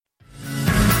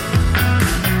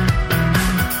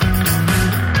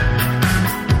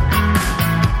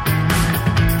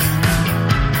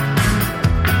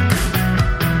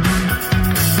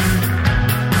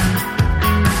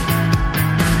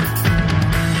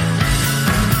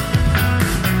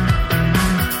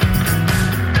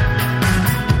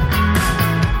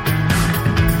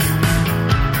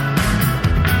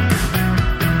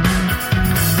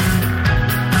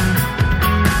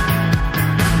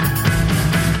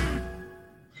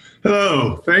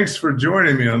Hello, thanks for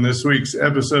joining me on this week's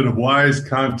episode of Wise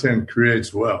Content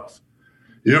Creates Wealth.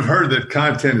 You've heard that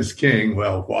content is king.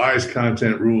 Well, wise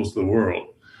content rules the world.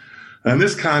 And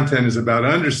this content is about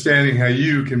understanding how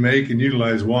you can make and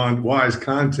utilize wise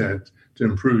content to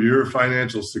improve your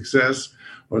financial success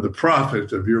or the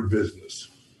profit of your business.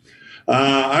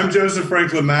 I'm Joseph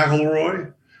Franklin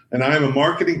McElroy, and I am a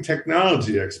marketing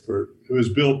technology expert who has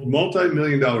built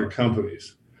multi-million-dollar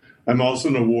companies. I'm also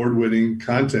an award-winning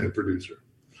content producer.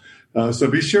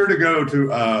 So be sure to go to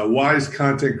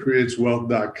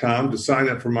wisecontentcreateswealth.com to sign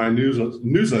up for my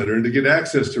newsletter and to get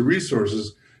access to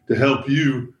resources to help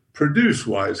you produce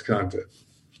wise content.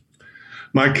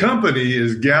 My company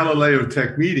is Galileo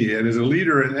Tech Media and is a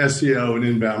leader in SEO and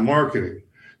inbound marketing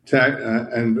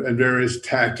and various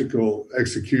tactical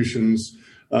executions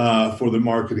for the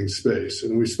marketing space.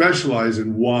 And we specialize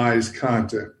in wise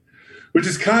content, which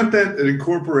is content that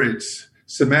incorporates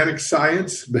semantic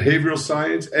science, behavioral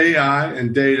science, AI,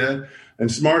 and data, and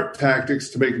smart tactics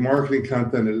to make marketing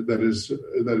content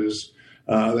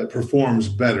that performs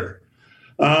better.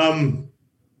 Now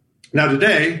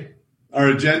today, our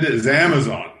agenda is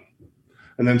Amazon,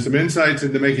 and then some insights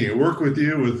into making it work with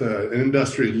you with an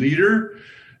industry leader,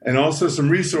 and also some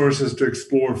resources to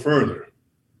explore further.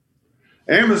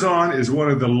 Amazon is one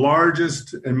of the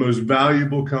largest and most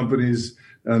valuable companies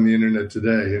on the internet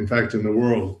today, in fact, in the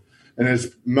world. And its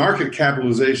market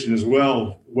capitalization is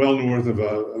well north of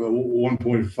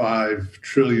 $1.5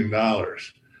 trillion.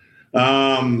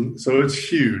 So it's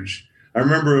huge. I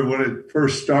remember when it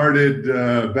first started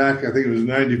back, I think it was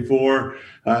 94.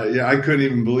 I couldn't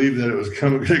even believe that it was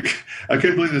coming. I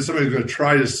couldn't believe that somebody was going to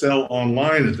try to sell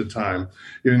online at the time,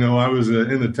 even though I was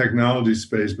in the technology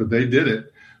space, but they did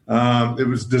it. It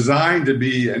was designed to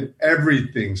be an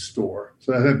everything store.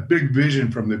 So I had a big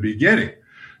vision from the beginning.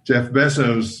 Jeff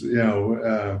Bezos,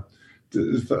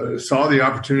 saw the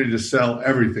opportunity to sell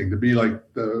everything, to be like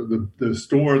the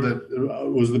store that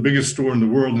was the biggest store in the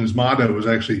world. And his motto was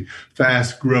actually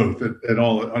fast growth at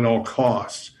all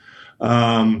costs.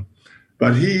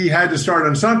 But he had to start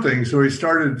on something, so he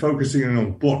started focusing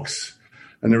on books.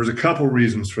 And there was a couple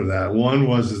reasons for that. One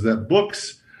was that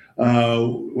books,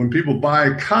 when people buy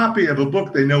a copy of a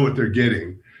book, they know what they're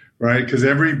getting, right? Because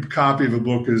every copy of a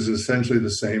book is essentially the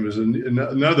same as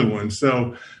another one.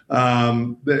 So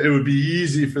it would be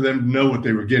easy for them to know what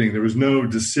they were getting. There was no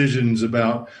decisions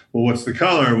about, well, what's the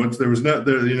color? On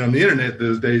the internet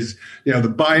those days, the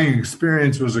buying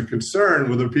experience was a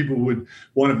concern, whether people would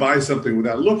want to buy something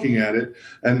without looking at it.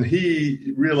 And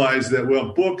he realized that,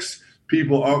 books,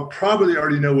 people probably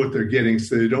already know what they're getting,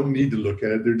 so they don't need to look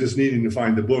at it. They're just needing to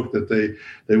find the book that they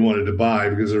wanted to buy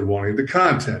because they're wanting the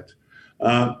content.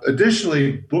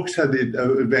 Additionally, books had the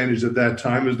advantage at that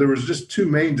time is there was just two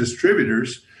main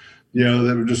distributors,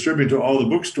 that were distributing to all the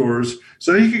bookstores.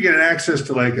 So he could get access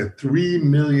to like a 3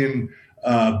 million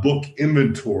book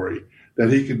inventory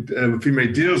that he could, if he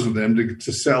made deals with them,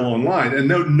 to sell online. And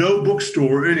no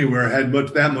bookstore anywhere had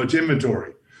that much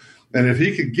inventory. And if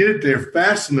he could get it there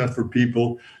fast enough for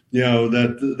people,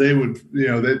 that they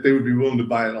would be willing to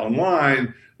buy it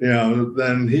online,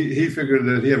 then he figured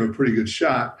that he had a pretty good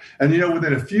shot. And,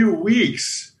 within a few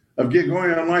weeks of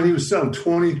going online, he was selling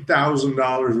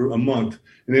 $20,000 a month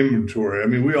in inventory. I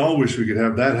mean, we all wish we could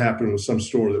have that happen with some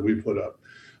store that we put up.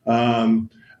 And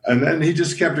then he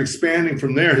just kept expanding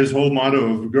from there. His whole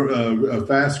motto of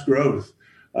fast growth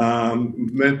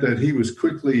meant that he was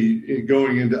quickly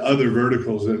going into other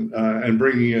verticals and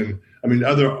bringing in,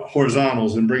 other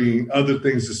horizontals and bringing other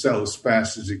things to sell as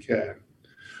fast as he can.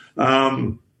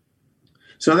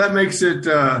 So that makes it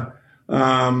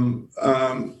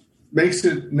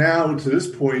now to this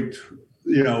point,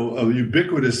 a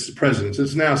ubiquitous presence.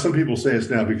 It's now, some people say it's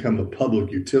now become a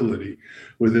public utility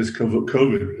with this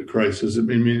COVID crisis.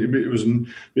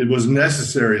 It was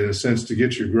necessary in a sense to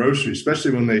get your groceries,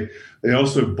 especially when they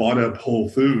also bought up Whole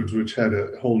Foods, which had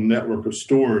a whole network of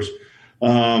stores,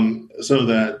 so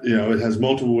that, it has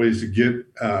multiple ways to get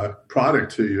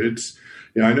product to you. It's,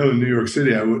 I know in New York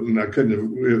City, it would have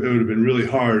been really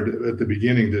hard at the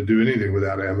beginning to do anything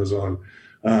without Amazon,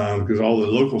 because all the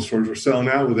local stores were selling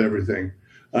out with everything.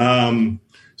 So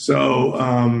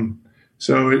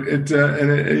to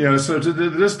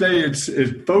this day,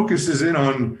 it focuses in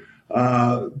on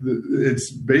the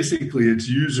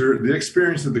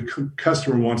experience that the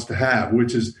customer wants to have,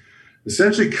 which is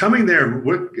essentially coming there.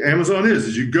 What Amazon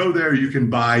is you go there, you can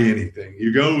buy anything.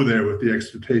 You go there with the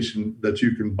expectation that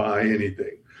you can buy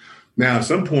anything. Now, at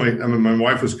some point, my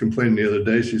wife was complaining the other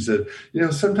day. She said,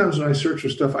 sometimes when I search for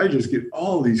stuff, I just get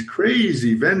all these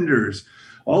crazy vendors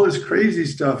all this crazy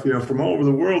stuff, from all over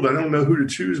the world. I don't know who to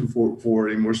choose for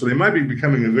anymore. So they might be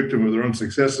becoming a victim of their own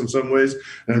success in some ways.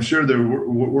 And I'm sure they're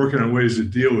working on ways to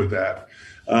deal with that.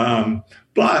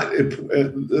 But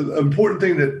the important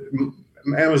thing that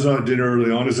Amazon did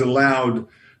early on is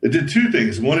it did two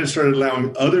things. One, it started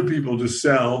allowing other people to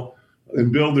sell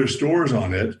and build their stores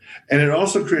on it. And it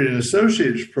also created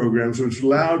associates programs, which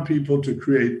allowed people to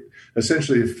create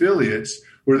essentially affiliates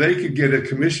where they could get a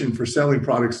commission for selling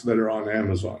products that are on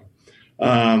Amazon.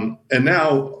 And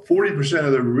now 40%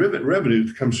 of the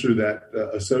revenue comes through that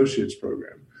associates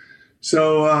program.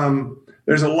 So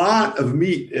there's a lot of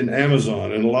meat in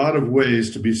Amazon and a lot of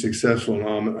ways to be successful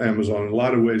on Amazon, and a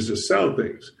lot of ways to sell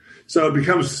things. So it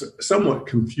becomes somewhat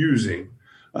confusing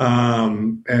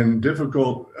and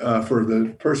difficult for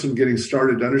the person getting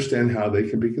started to understand how they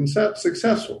can be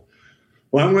successful.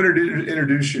 Well, I'm going to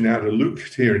introduce you now to Luke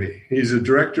Tierney. He's a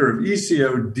director of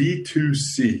ECO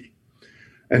D2C,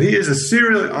 and he is a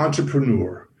serial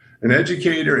entrepreneur, an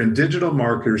educator and digital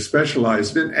marketer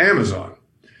specialized in Amazon.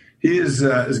 He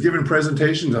has given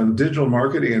presentations on digital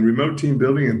marketing and remote team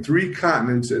building in 3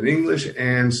 continents in English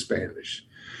and Spanish.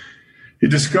 He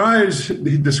describes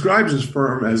his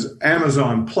firm as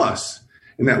Amazon Plus,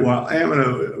 in that while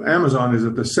Amazon is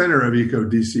at the center of ECO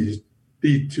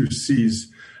D2C's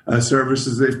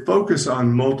services, they focus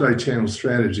on multi-channel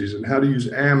strategies and how to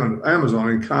use Amazon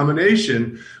in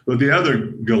combination with the other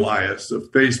Goliaths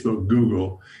of Facebook,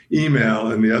 Google,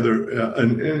 email, and the other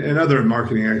and other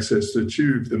marketing access to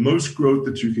achieve the most growth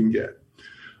that you can get.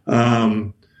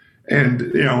 And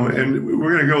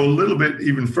we're going to go a little bit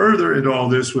even further into all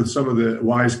this with some of the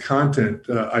wise content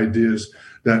ideas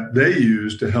that they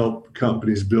use to help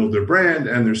companies build their brand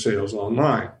and their sales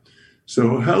online.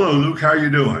 So, hello, Luke. How are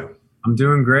you doing? I'm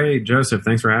doing great, Joseph.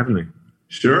 Thanks for having me.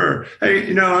 Sure.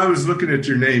 Hey, I was looking at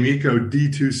your name, ECO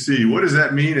D2C. What does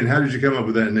that mean, and how did you come up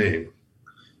with that name?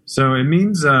 So it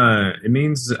means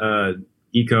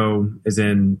eco, as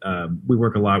in we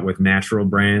work a lot with natural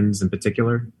brands in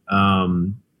particular,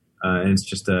 and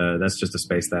it's that's just a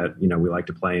space that we like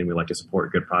to play in. We like to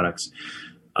support good products,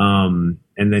 and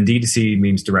then D2C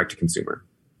means direct to consumer.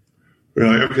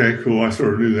 Really? Okay, cool. I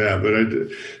sort of knew that, but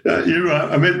I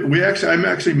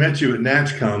actually met you at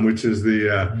NatchCom, which is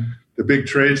the big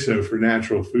trade show for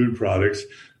natural food products.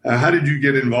 How did you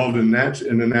get involved in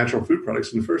the natural food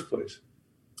products in the first place?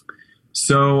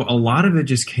 So a lot of it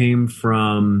just came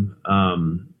from,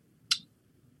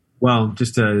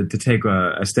 just to take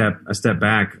a step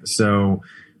back. So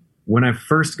when I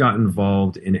first got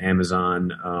involved in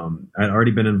Amazon, I'd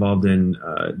already been involved in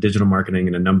digital marketing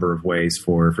in a number of ways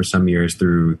for some years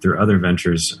through other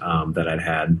ventures that I'd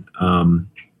had.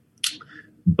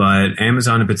 But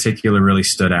Amazon in particular really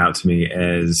stood out to me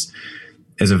as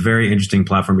a very interesting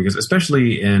platform because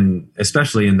especially in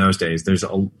those days,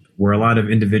 were a lot of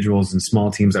individuals and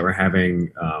small teams that were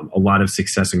having a lot of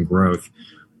success and growth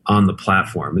on the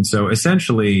platform. And so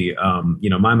essentially,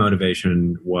 my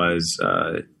motivation was,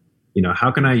 how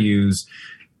can I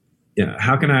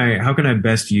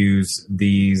best use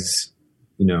these,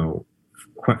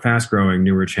 fast growing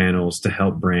newer channels to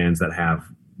help brands that have,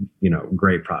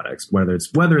 great products, whether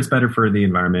it's better for the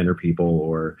environment or people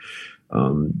or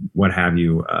what have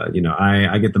you.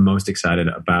 I get the most excited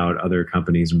about other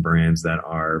companies and brands that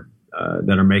are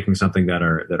making something that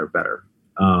are better.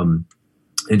 And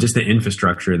just the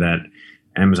infrastructure that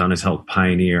Amazon has helped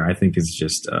pioneer, I think, is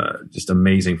just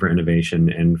amazing for innovation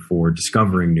and for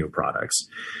discovering new products.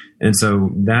 And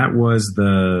so that was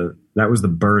the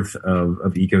birth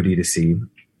of ECO D2C.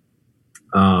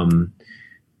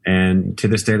 And to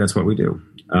this day, that's what we do.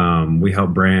 We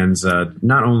help brands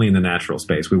not only in the natural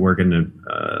space. We work in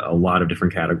a lot of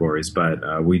different categories,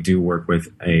 but we do work with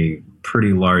a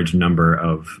pretty large number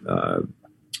of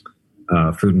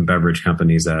food and beverage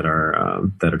companies that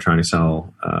are trying to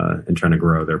sell and trying to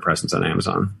grow their presence on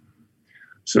Amazon.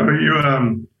 So you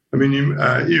obviously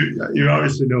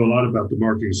know a lot about the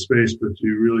marketing space, but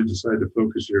you really decided to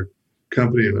focus your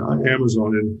company on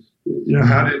Amazon. And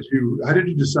how did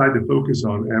you decide to focus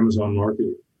on Amazon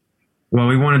marketing? Well,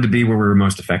 we wanted to be where we were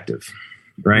most effective,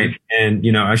 right? And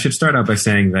I should start out by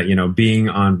saying that being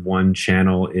on one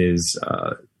channel is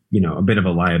a bit of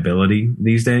a liability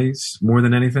these days more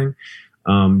than anything.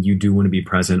 You do want to be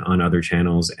present on other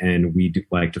channels, and we do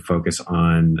like to focus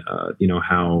on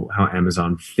how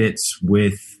Amazon fits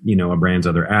with a brand's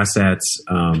other assets.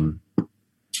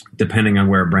 Depending on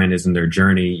where a brand is in their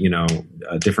journey,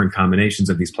 different combinations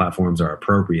of these platforms are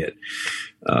appropriate.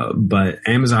 But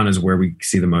Amazon is where we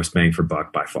see the most bang for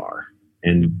buck by far,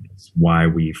 and it's why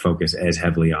we focus as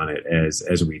heavily on it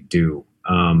as we do.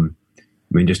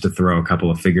 mean, just to throw a couple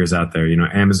of figures out there,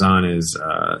 Amazon is,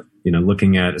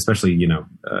 looking at, especially,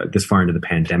 this far into the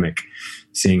pandemic,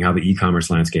 seeing how the e-commerce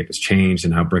landscape has changed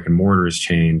and how brick and mortar has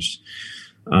changed,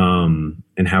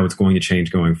 and how it's going to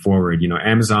change going forward.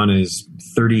 Amazon is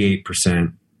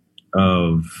 38%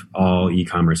 of all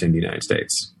e-commerce in the United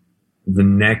States. The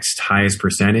next highest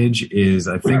percentage is,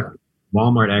 I think,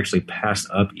 Walmart actually passed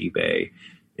up eBay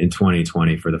in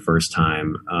 2020 for the first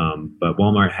time. But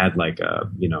Walmart had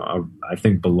I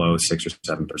think below 6 or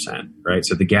 7%, right?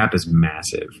 So the gap is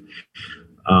massive.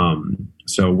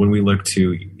 So when we look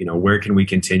to, where can we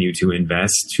continue to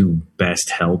invest to best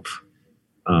help,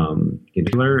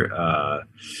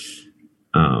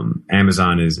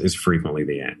 Amazon is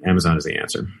frequently Amazon is the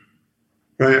answer.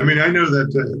 Right. I mean, I know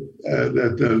that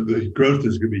the growth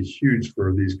is going to be huge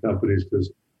for these companies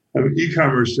because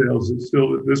e-commerce sales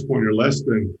still at this point are less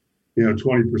than 20%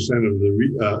 of the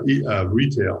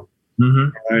retail. Mm-hmm.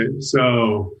 Right.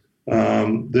 So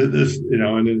this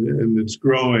and it's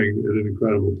growing at an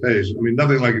incredible pace. I mean,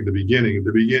 nothing like at the beginning. At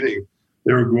the beginning,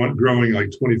 they were growing like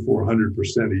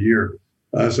 2,400% a year.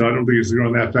 So I don't think it's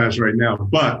growing that fast right now,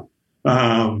 but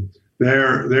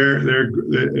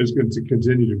it's going to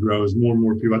continue to grow as more and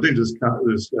more people. I think this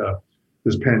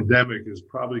pandemic has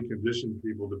probably conditioned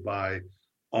people to buy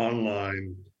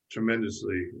online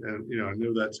tremendously, and I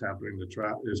know that's happening. It's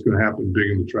going to happen big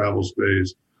in the travel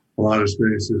space. A lot of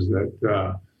spaces that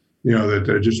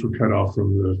that just were cut off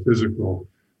from the physical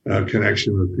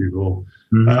connection with people.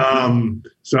 Mm-hmm.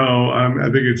 So I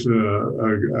think it's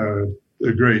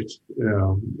a great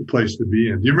place to be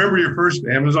in. Do you remember your first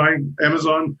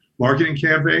Amazon marketing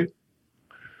campaign?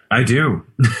 I do.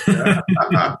 I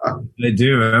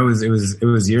do. It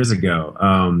was years ago.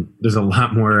 There's a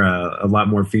lot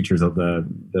more features of the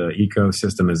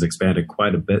ecosystem has expanded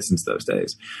quite a bit since those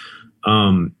days.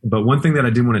 But one thing that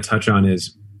I do want to touch on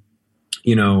is,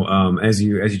 as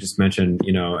you just mentioned,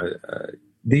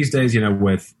 these days,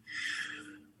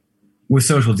 with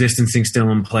social distancing still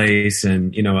in place,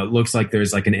 and it looks like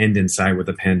there's like an end in sight with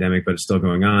the pandemic, but it's still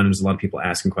going on. There's a lot of people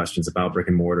asking questions about brick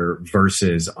and mortar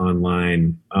versus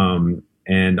online,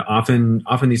 and often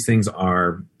these things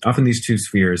are these two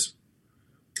spheres.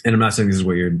 And I'm not saying this is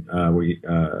what you're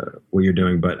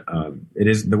doing, but it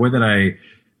is the way that I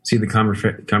see the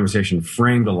conversation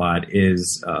framed a lot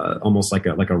is almost like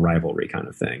a rivalry kind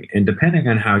of thing. And depending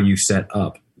on how you set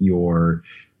up your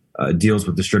deals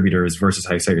with distributors versus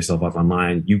how you set yourself up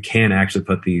online, you can actually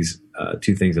put these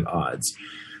two things at odds.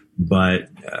 But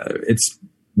it's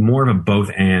more of a both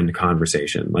and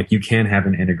conversation. Like, you can have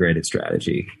an integrated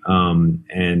strategy.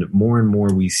 And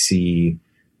more we see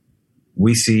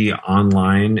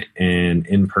online and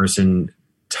in person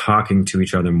talking to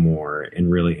each other more in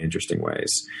really interesting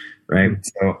ways. Right.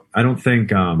 So I don't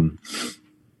think, I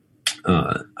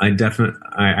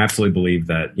absolutely believe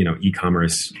that,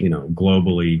 e-commerce,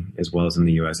 globally as well as in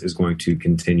the US is going to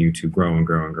continue to grow and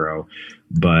grow and grow.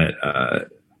 But,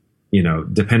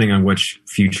 depending on which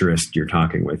futurist you're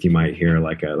talking with, you might hear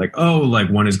like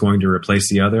one is going to replace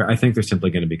the other. I think they're simply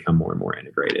going to become more and more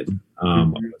integrated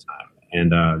over time.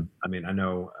 And, I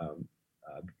know,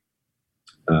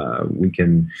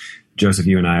 Joseph,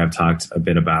 you and I have talked a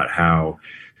bit about how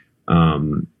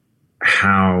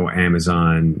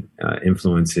Amazon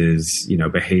influences,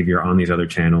 behavior on these other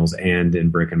channels and in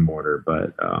brick and mortar.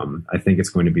 But I think it's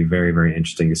going to be very, very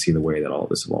interesting to see the way that all of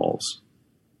this evolves.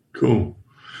 Cool.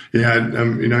 Yeah. I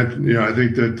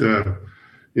think that,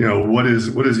 what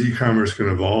is e-commerce going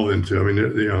to evolve into? I mean,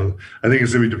 I think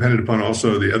it's going to be dependent upon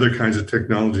also the other kinds of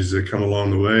technologies that come along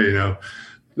the way,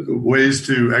 ways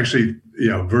to actually,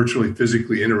 virtually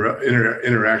physically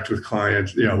interact with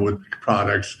clients, with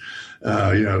products,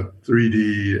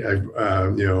 3D,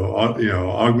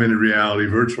 augmented reality,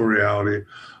 virtual reality,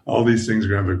 all these things are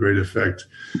going to have a great effect.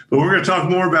 But we're going to talk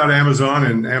more about Amazon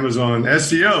and Amazon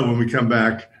SEO when we come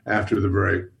back after the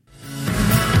break.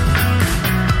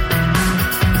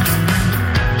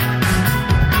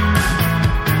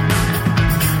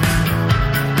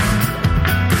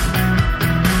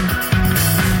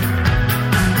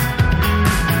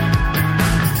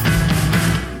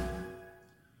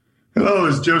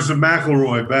 Joseph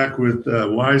McElroy back with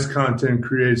Wise Content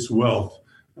Creates Wealth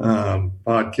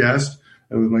podcast,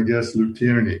 and with my guest Luke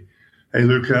Tierney. Hey,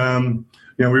 Luke,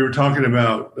 we were talking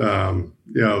about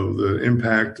the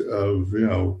impact of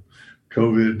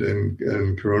COVID and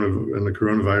the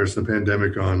coronavirus, the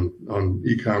pandemic on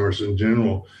e-commerce in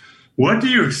general. What do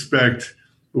you expect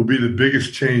will be the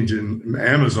biggest change in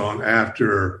Amazon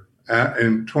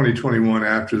in 2021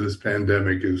 after this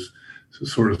pandemic is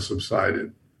sort of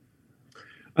subsided?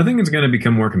 I think it's going to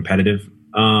become more competitive.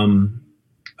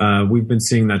 We've been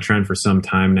seeing that trend for some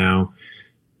time now.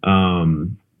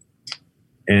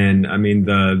 And I mean,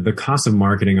 the cost of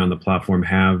marketing on the platform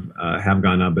have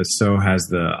gone up, but so has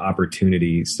the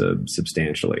opportunity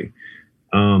substantially.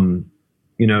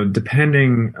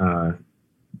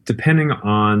 Depending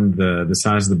on the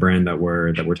size of the brand that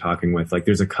we're talking with, like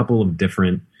there's a couple of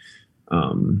different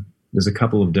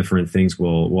things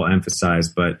we'll emphasize,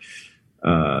 but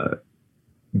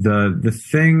the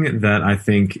thing that I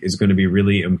think is going to be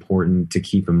really important to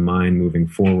keep in mind moving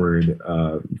forward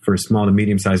for small to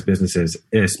medium-sized businesses,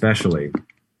 especially,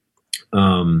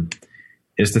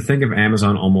 is to think of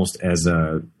Amazon almost as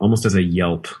a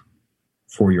Yelp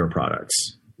for your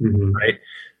products, right?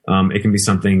 It can be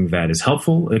something that is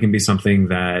helpful. It can be something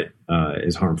that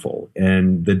is harmful,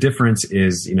 and the difference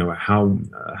is, how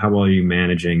well are you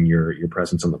managing your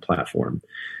presence on the platform.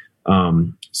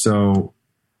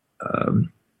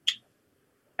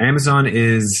 Amazon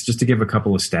is, just to give a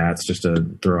couple of stats, just to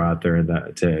throw out there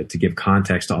that to give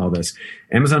context to all this,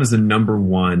 Amazon is the number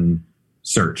one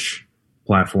search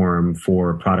platform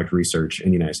for product research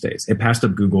in the United States. It passed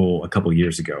up Google a couple of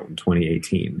years ago in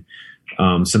 2018.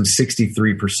 Some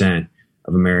 63%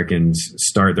 of Americans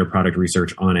start their product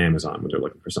research on Amazon when they're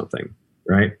looking for something,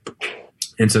 right?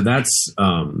 And so that's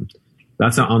on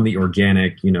the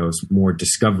organic, more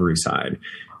discovery side.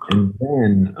 And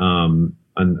then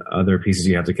on other pieces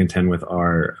you have to contend with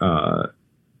are,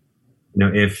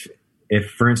 if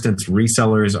for instance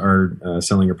resellers are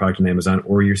selling your product on Amazon,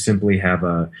 or you simply have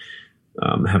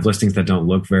listings that don't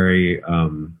look very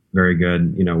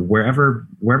good,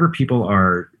 wherever people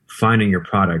are finding your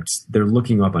products, they're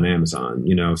looking up on Amazon.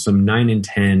 Some 9 in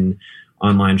 10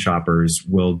 online shoppers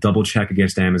will double check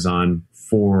against Amazon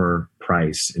for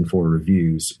price and for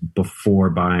reviews before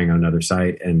buying on another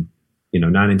site, and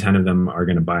 9 in 10 of them are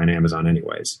going to buy on Amazon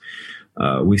anyways.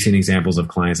 We've seen examples of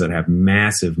clients that have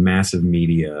massive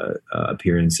media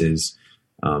appearances,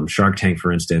 Shark Tank,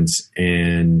 for instance,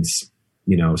 and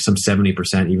some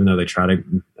 70%, even though they try to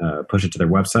push it to their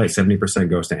website, 70%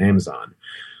 goes to Amazon.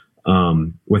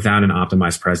 Without an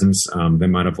optimized presence, they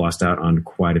might have lost out on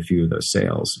quite a few of those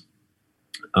sales.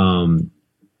 26%,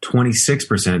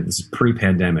 this is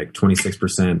pre-pandemic,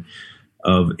 26%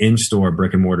 of in-store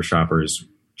brick and mortar shoppers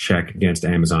check against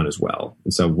Amazon as well.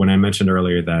 And so when I mentioned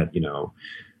earlier that,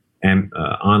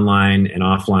 online and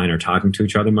offline are talking to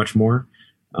each other much more,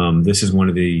 this is one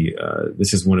of the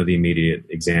immediate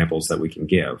examples that we can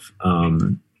give.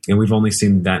 And we've only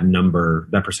seen that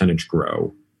percentage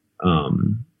grow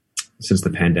since the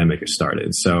pandemic has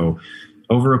started. So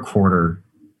over a quarter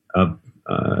of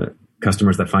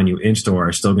customers that find you in store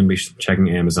are still going to be checking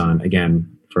Amazon,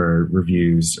 again, for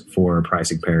reviews, for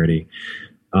pricing parity.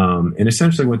 And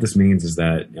essentially what this means is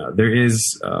that there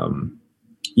is,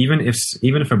 even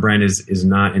if a brand is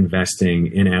not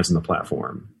investing in ads on the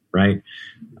platform, right?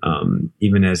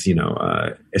 Even as,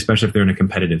 especially if they're in a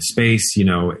competitive space,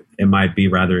 it might be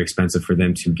rather expensive for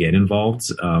them to get involved.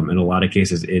 In a lot of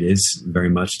cases, it is very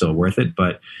much still worth it.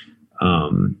 But,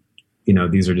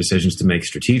 these are decisions to make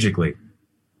strategically.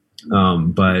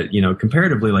 But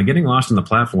comparatively, like getting lost on the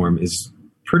platform is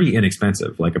pretty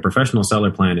inexpensive. Like a professional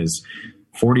seller plan is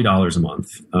 $40 a month,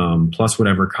 plus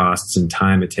whatever costs and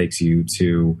time it takes you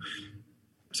to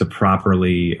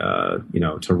properly,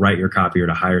 to write your copy or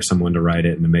to hire someone to write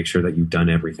it and to make sure that you've done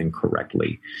everything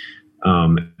correctly.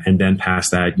 And then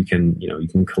past that, you can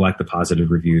collect the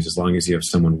positive reviews as long as you have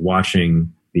someone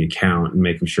watching the account and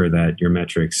making sure that your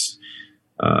metrics,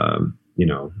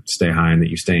 stay high and that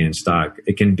you stay in stock.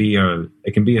 It can be a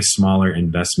smaller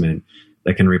investment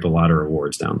that can reap a lot of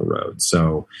rewards down the road.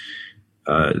 So,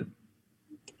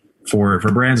 for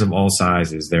brands of all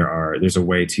sizes, there's a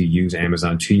way to use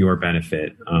Amazon to your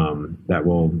benefit that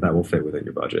will fit within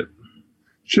your budget.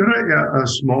 Should a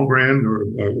small brand or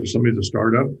somebody that's a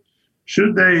startup,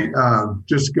 should they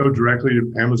just go directly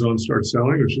to Amazon and start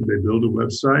selling, or should they build a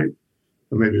website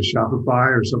or maybe a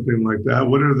Shopify or something like that?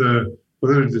 What are the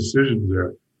decisions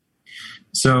there?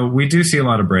 So we do see a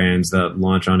lot of brands that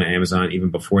launch on Amazon even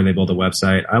before they build a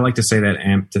website. I like to say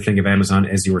that to think of Amazon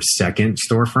as your second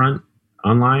storefront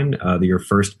online, your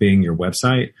first being your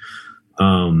website.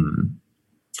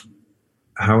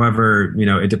 However,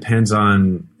 it depends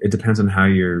on how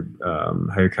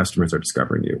your customers are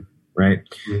discovering you, right?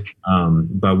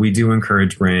 Mm-hmm. But we do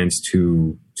encourage brands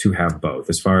to have both.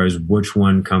 As far as which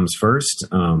one comes first,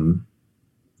 being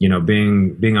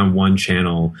on one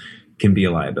channel can be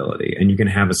a liability, and you can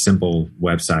have a simple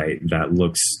website that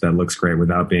looks great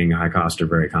without being high cost or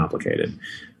very complicated.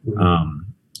 Mm-hmm.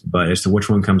 But as to which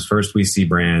one comes first, we see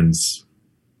brands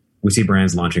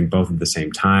launching both at the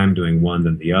same time, doing one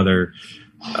then the other.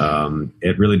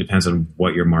 It really depends on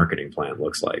what your marketing plan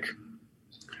looks like.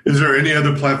 Is there any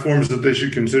other platforms that they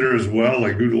should consider as well,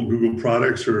 like Google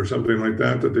products or something like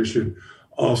that they should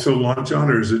also launch on,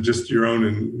 or is it just your own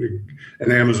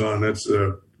and Amazon? That's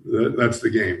the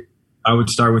game. I would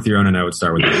start with your own, and I would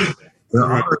start with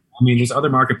there's other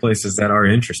marketplaces that are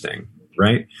interesting,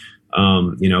 right?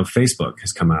 Facebook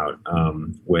has come out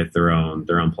with their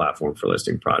own platform for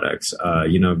listing products.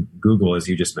 Google, as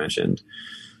you just mentioned,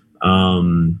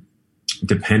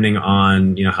 depending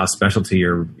on how specialty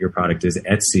your product is,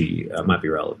 Etsy might be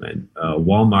relevant.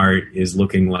 Walmart is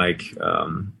looking like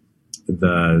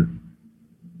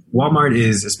Walmart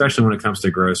is, especially when it comes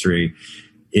to grocery,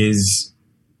 is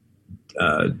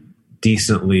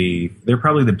decently. They're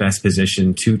probably the best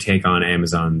position to take on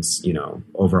Amazon's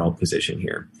overall position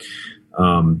here.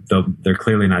 Though they're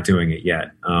clearly not doing it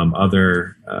yet.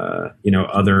 Other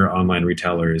online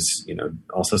retailers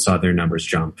also saw their numbers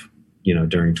jump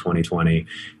during 2020,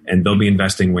 and they'll be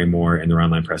investing way more in their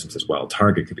online presence as well.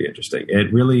 Target could be interesting.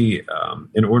 It really,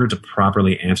 in order to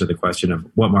properly answer the question of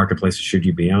what marketplaces should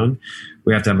you be on,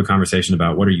 we have to have a conversation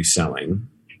about what are you selling,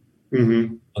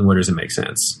 and where does it make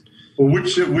sense. Well,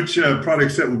 which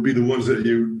product set would be the ones that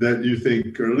you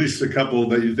think, or at least a couple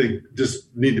that you think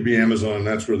just need to be Amazon, and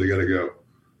that's where they got to go?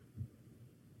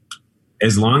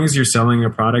 As long as you're selling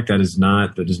a product that does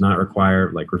not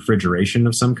require like refrigeration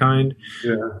of some kind,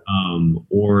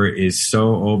 or is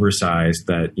so oversized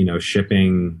that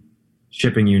shipping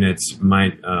units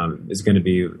is going to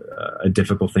be a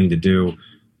difficult thing to do.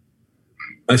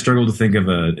 I struggle to think of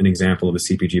an example of a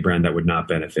CPG brand that would not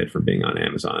benefit from being on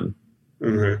Amazon.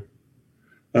 Okay.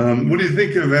 What do you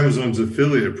think of Amazon's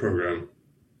affiliate program?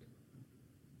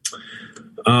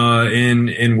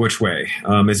 In which way?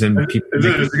 Is it a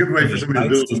good way for somebody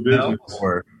to build a business?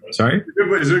 Sorry?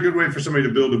 Is there a good way for somebody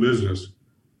to build a business?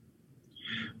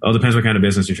 Well, it depends what kind of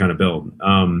business you're trying to build.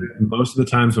 Most of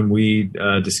the times when we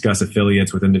discuss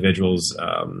affiliates with individuals,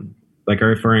 like are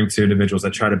referring to individuals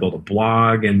that try to build a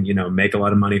blog and make a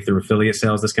lot of money through affiliate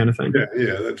sales, this kind of thing.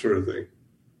 Yeah, that sort of thing.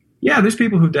 Yeah, there's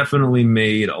people who definitely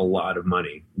made a lot of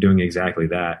money doing exactly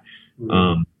that.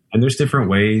 And there's different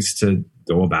ways to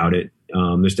go about it.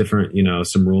 There's different,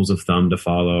 some rules of thumb to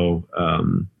follow.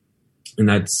 And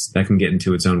that can get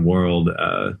into its own world,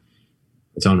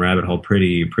 its own rabbit hole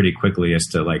pretty quickly as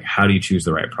to like, how do you choose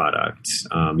the right product?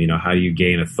 How do you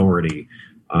gain authority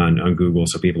on Google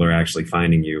so people are actually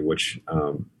finding you, which,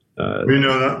 I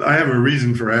have a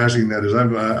reason for asking that is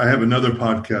I have another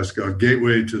podcast called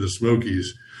Gateway to the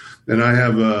Smokies, and I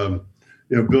have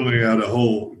building out a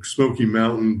whole Smoky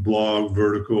Mountain blog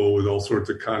vertical with all sorts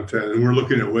of content, and we're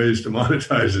looking at ways to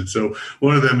monetize it. So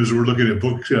one of them is we're looking at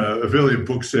affiliate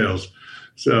book sales.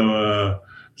 So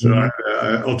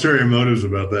ulterior motives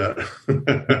about that.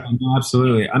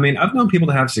 Absolutely. I mean, I've known people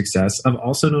to have success. I've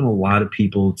also known a lot of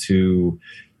people to,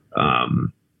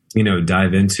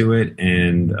 dive into it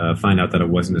and find out that it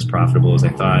wasn't as profitable as I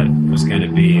thought it was going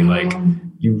to be. Like,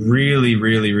 you really,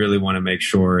 really, really want to make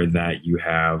sure that you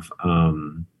have,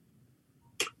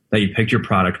 that you picked your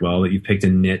product well, that you picked a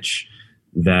niche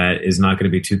that is not going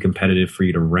to be too competitive for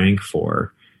you to rank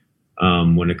for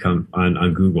when it comes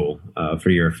on Google for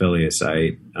your affiliate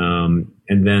site. And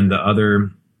then the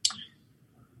other,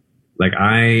 like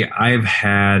I've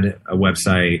had a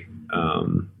website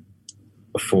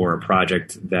for a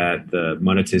project that the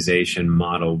monetization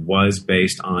model was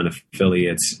based on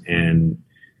affiliates and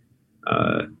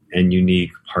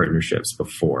unique partnerships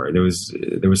before. There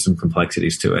was some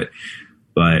complexities to it,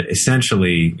 but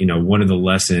essentially, one of the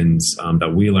lessons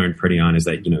that we learned pretty on is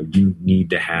that,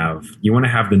 you want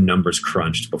to have the numbers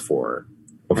crunched before,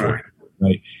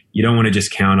 right? You don't want to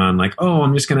just count on like, oh,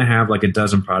 I'm just going to have like a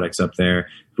dozen products up there.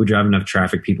 If we drive enough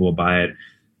traffic, people will buy it.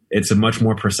 It's a much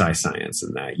more precise science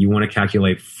than that. You want to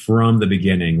calculate from the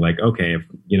beginning, like, okay,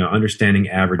 understanding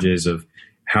averages of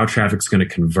how traffic's going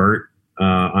to convert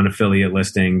on affiliate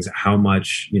listings, how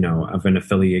much, of an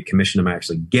affiliate commission am I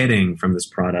actually getting from this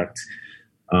product?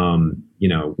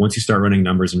 Once you start running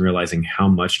numbers and realizing how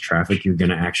much traffic you're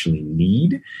going to actually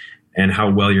need and how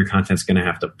well your content's going to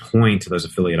have to point to those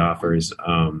affiliate offers,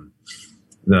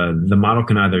 the model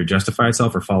can either justify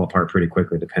itself or fall apart pretty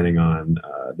quickly, depending on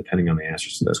the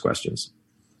answers to those questions.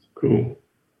 Cool.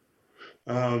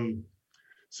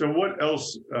 So what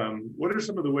else? What are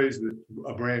some of the ways that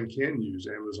a brand can use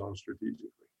Amazon strategically?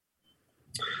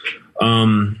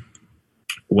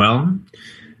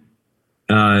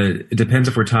 It depends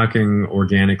if we're talking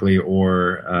organically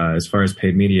or as far as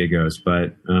paid media goes,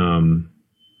 but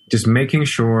just making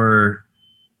sure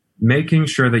making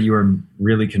sure that you are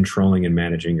really controlling and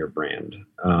managing your brand,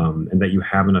 and that you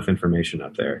have enough information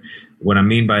up there. What I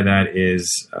mean by that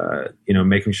is,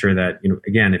 making sure that,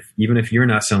 again, even if you're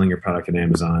not selling your product at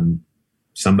Amazon,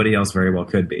 somebody else very well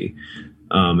could be.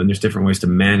 And there's different ways to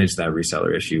manage that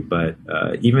reseller issue. But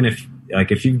even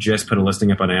if you just put a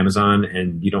listing up on Amazon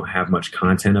and you don't have much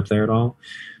content up there at all,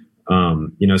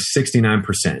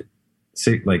 69%,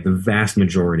 like the vast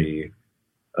majority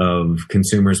of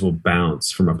consumers will bounce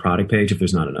from a product page if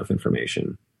there's not enough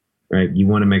information, right? You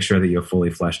want to make sure that you have fully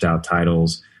fleshed out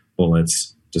titles,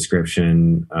 bullets,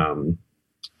 description.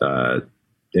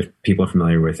 If people are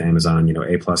familiar with Amazon,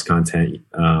 A+ content,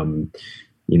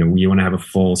 you want to have a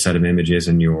full set of images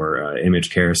in your image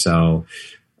carousel.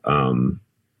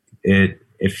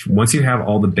 Once you have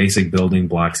all the basic building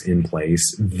blocks in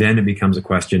place, then it becomes a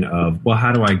question of, well,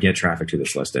 how do I get traffic to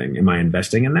this listing? Am I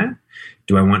investing in that?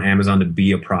 Do I want Amazon to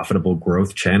be a profitable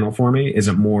growth channel for me? Is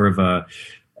it more of a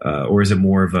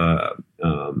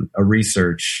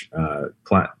research,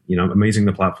 I'm using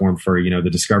the platform for, the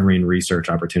discovery and research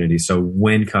opportunities. So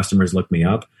when customers look me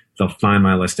up, they'll find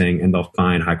my listing and they'll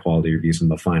find high quality reviews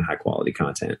and they'll find high quality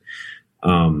content.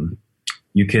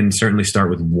 You can certainly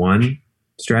start with one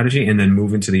strategy and then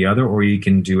move into the other, or you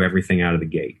can do everything out of the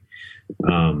gate.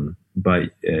 But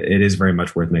it is very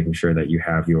much worth making sure that you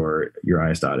have your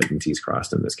I's dotted and T's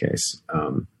crossed in this case.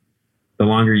 The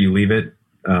longer you leave it,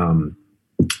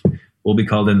 we'll be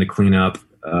called in to clean up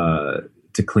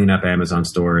Amazon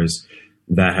stores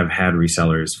that have had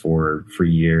resellers for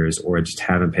years, or just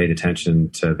haven't paid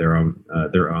attention to their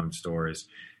own stores.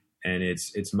 And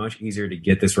it's much easier to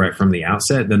get this right from the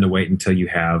outset than to wait until you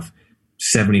have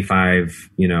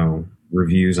 75,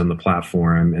 reviews on the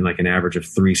platform and like an average of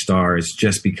 3 stars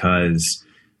just because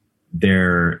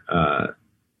there's not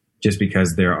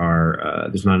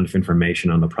enough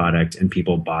information on the product and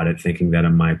people bought it thinking that it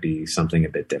might be something a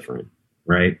bit different,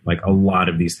 right? Like a lot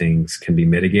of these things can be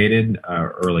mitigated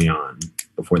early on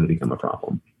before they become a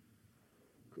problem.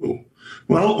 Cool.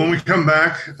 Well, when we come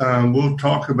back, we'll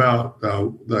talk about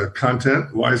the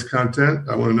content, Wise content.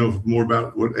 I want to know more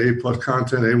about what A+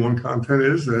 content, A1 content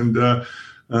is, and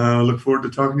look forward to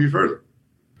talking to you further.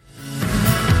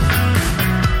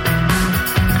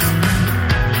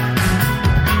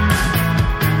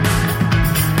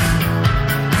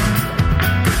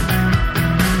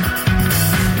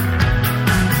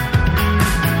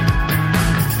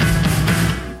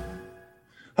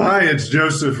 Hi, it's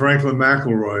Joseph Franklin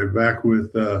McElroy back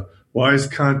with Wise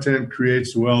Content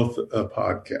Creates Wealth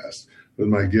podcast with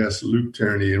my guest Luke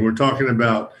Tierney, and we're talking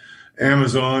about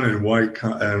Amazon and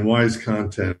Wise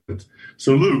Content.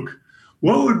 So, Luke,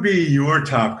 what would be your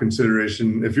top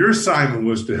consideration if your assignment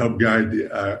was to help guide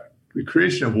the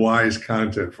creation of Wise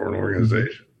Content for an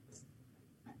organization?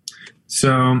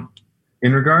 So,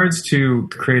 in regards to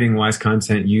creating Wise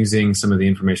content using some of the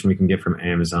information we can get from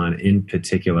Amazon in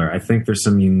particular, I think there's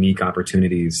some unique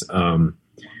opportunities that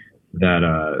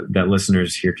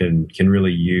listeners here can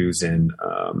really use and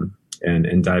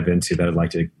dive into that I'd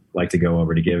like to go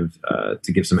over to give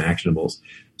some actionables.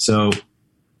 So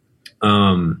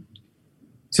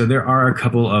there are a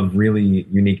couple of really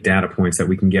unique data points that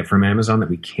we can get from Amazon that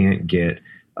we can't get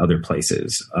other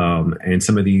places, and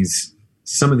some of these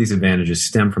advantages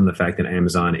stem from the fact that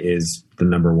Amazon is the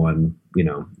number one,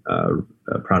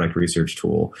 product research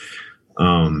tool.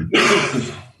 So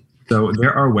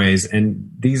there are ways,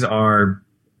 and these are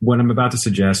what I'm about to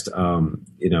suggest.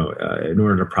 In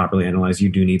order to properly analyze, you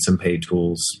do need some paid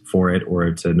tools for it, or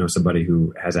to know somebody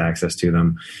who has access to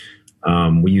them.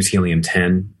 We use Helium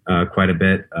 10 quite a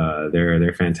bit.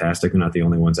 They're fantastic. They're not the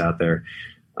only ones out there.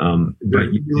 But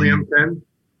Helium 10?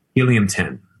 Helium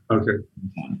 10. Okay.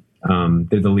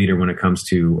 They're the leader when it comes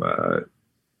to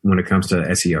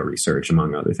SEO research,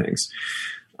 among other things.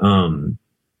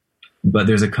 But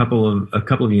there's a couple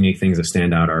of unique things that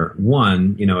stand out. Are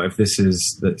one, if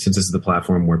since this is the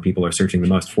platform where people are searching the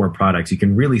most for products, you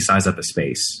can really size up a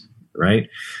space, right?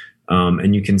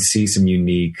 And you can see some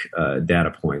unique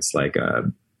data points. Like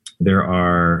there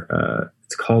are,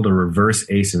 it's called a reverse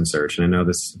ASIN search, and I know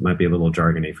this might be a little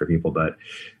jargony for people, but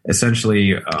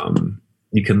essentially,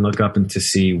 you can look up and to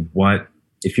see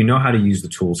if you know how to use the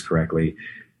tools correctly,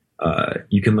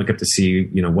 you can look up to see,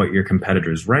 what your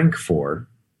competitors rank for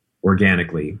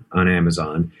organically on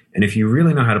Amazon. And if you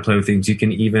really know how to play with things, you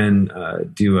can even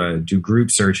do group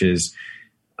searches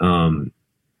and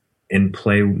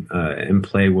play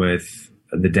with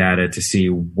the data to see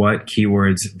what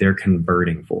keywords they're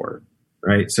converting for.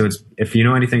 Right. So if you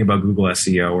know anything about Google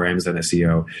SEO or Amazon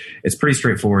SEO, it's pretty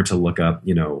straightforward to look up,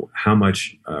 how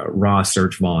much raw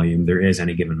search volume there is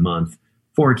any given month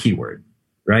for a keyword.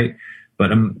 Right.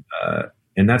 But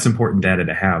and that's important data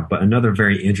to have. But another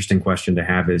very interesting question to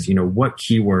have is, what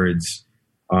keywords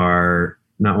are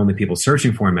not only people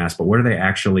searching for in mass, but what are they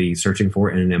actually searching for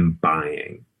and then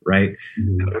buying, right?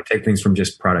 Mm-hmm. Take things from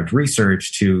just product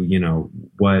research to,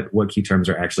 what key terms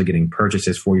are actually getting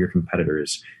purchases for your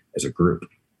competitors as a group.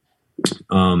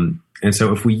 And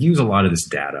so if we use a lot of this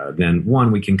data, then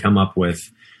one, we can come up with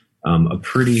a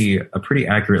pretty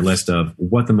accurate list of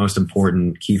what the most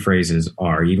important key phrases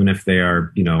are, even if they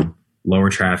are,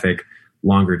 lower traffic,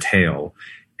 longer tail.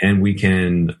 And we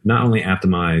can not only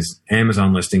optimize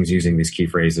Amazon listings using these key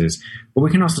phrases, but we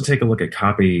can also take a look at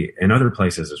copy in other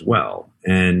places as well.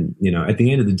 And, at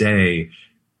the end of the day,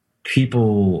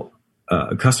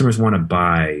 customers want to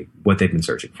buy what they've been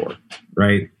searching for,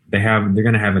 right? They're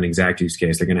going to have an exact use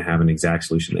case. They're going to have an exact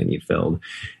solution they need filled.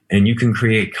 And you can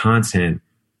create content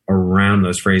around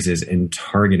those phrases and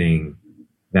targeting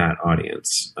that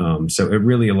audience. So it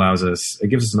really it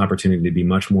gives us an opportunity to be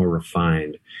much more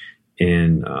refined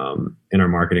in our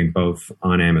marketing, both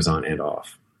on Amazon and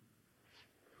off.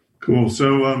 Cool.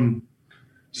 So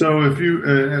if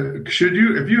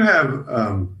you have,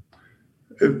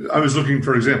 I was looking,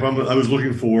 for example, I was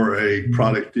looking for a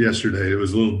product yesterday. It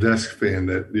was a little desk fan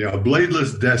a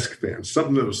bladeless desk fan,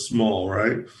 something that was small,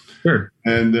 right? Sure.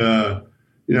 And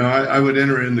I would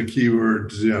enter in the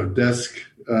keywords, desk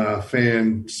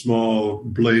fan, small,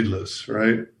 bladeless,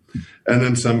 right? And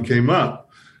then some came up,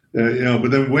 but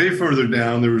then way further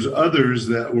down, there was others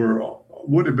that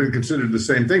would have been considered the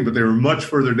same thing, but they were much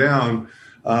further down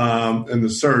in the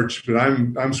search. But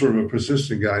I'm sort of a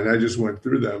persistent guy, and I just went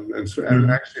through them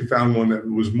and actually found one that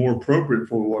was more appropriate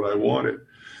for what I wanted.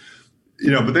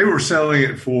 But they were selling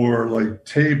it for like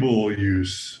table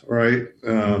use, right?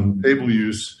 Table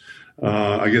use.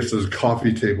 I guess there's a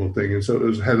coffee table thing. And so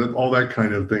it had all that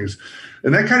kind of things.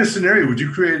 In that kind of scenario, would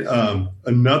you create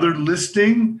another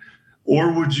listing,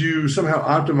 or would you somehow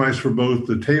optimize for both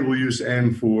the table use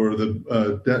and for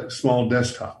the small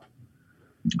desktop?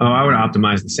 Oh, I would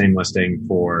optimize the same listing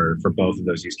for both of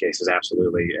those use cases.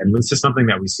 Absolutely. And this is something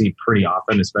that we see pretty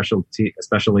often,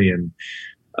 especially in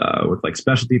with like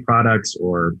specialty products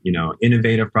or,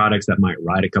 innovative products that might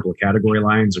ride a couple of category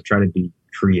lines or try to be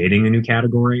creating a new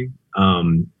category.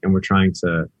 And we're trying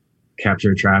to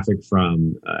capture traffic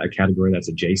from a category that's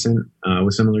adjacent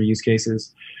with similar use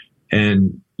cases.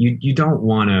 And you don't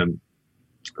want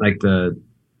to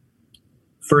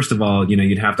first of all,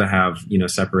 you'd have to have,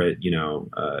 separate,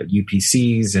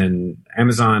 UPCs, and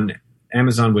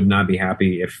Amazon would not be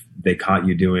happy if they caught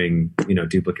you doing,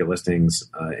 duplicate listings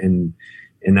in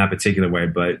that particular way.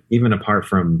 But even apart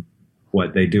from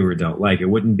what they do or don't like, it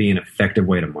wouldn't be an effective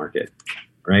way to market,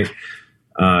 right?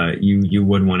 You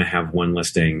would want to have one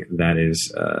listing that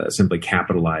is simply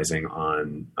capitalizing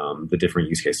on the different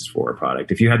use cases for a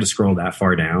product. If you had to scroll that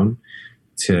far down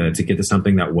to get to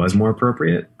something that was more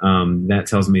appropriate, that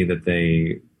tells me that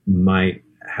they might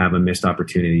have a missed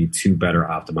opportunity to better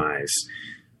optimize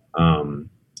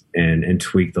and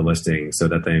tweak the listing so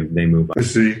that they move up. I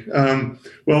see.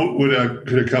 Well,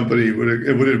 could a company would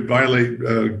it violate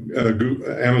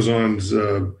Amazon's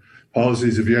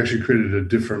policies if you actually created a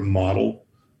different model?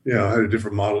 Had a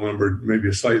different model number, maybe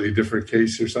a slightly different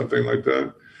case or something like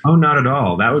that? Oh, not at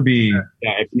all. That would be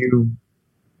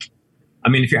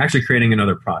if you're actually creating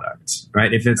another product,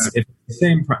 right? If it's the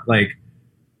same,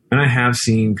 and I have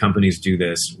seen companies do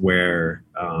this where,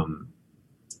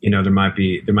 there might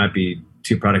be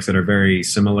two products that are very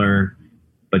similar,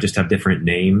 but just have different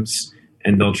names,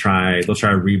 and they'll try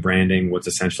rebranding what's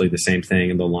essentially the same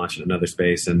thing, and they'll launch in another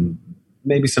space, and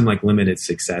maybe some limited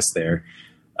success there.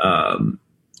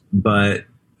 But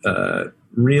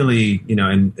really,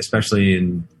 and especially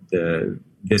in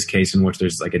this case in which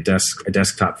there's a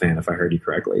desktop fan, if I heard you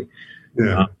correctly,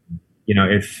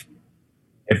 if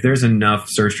there's enough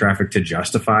search traffic to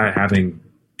justify having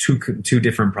two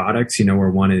different products, where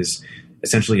one is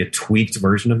essentially a tweaked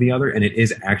version of the other, and it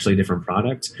is actually a different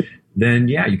product, then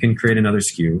you can create another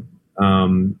SKU.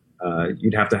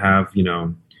 You'd have to have,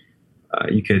 you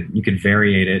could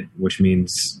variate it, which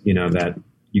means, that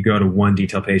you go to one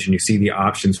detail page and you see the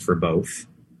options for both,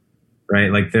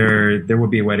 right? There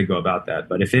would be a way to go about that.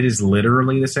 But if it is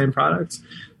literally the same product,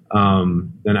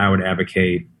 then I would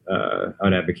advocate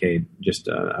just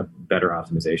better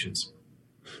optimizations.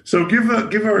 So give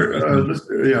our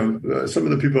listeners, some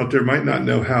of the people out there might not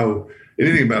know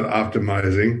anything about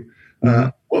optimizing.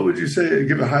 What would you say?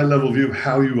 Give a high level view of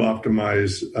how you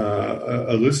optimize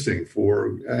a listing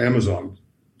for Amazon.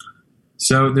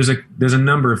 So there's a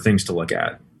number of things to look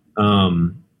at,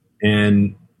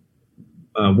 and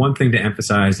one thing to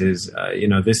emphasize is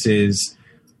this is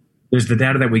there's the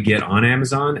data that we get on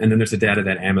Amazon, and then there's the data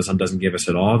that Amazon doesn't give us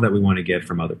at all that we want to get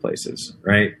from other places,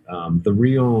 right? The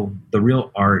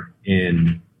real art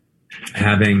in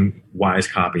having wise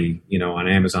copy, on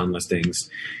Amazon listings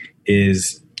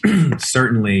is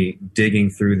certainly digging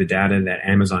through the data that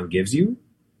Amazon gives you,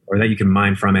 or that you can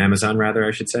mine from Amazon, rather,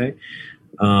 I should say.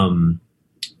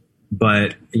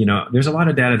 But, there's a lot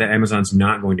of data that Amazon's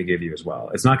not going to give you as well.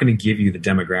 It's not going to give you the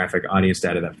demographic audience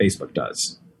data that Facebook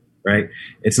does, right?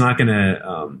 It's not going to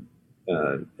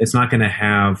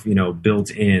have,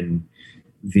 built in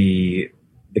the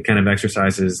kind of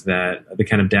exercises the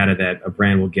kind of data that a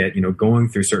brand will get, going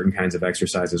through certain kinds of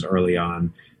exercises early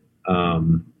on,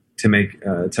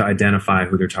 to identify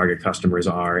who their target customers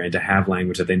are and to have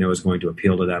language that they know is going to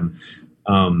appeal to them.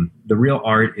 The real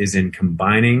art is in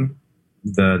combining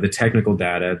the technical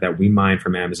data that we mine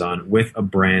from Amazon with a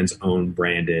brand's own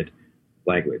branded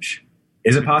language.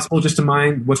 Is it possible just to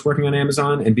mine what's working on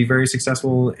Amazon and be very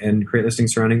successful and create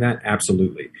listings surrounding that?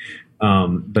 Absolutely.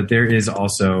 But there is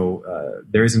also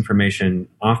there is information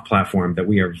off platform that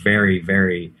we are very,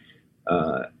 very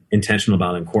intentional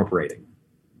about incorporating.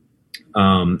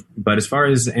 But as far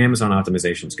as Amazon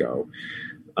optimizations go,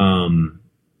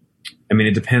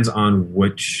 it depends on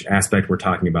which aspect we're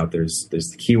talking about. There's the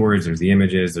keywords, there's the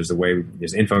images, there's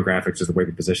infographics, there's the way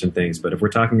we position things. But if we're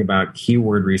talking about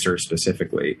keyword research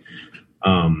specifically,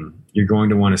 you're going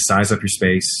to want to size up your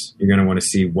space. You're going to want to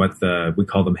see what we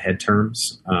call them head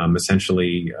terms,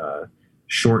 essentially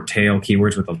short tail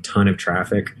keywords with a ton of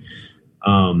traffic.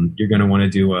 You're going to want to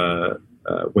do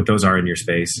what those are in your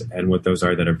space and what those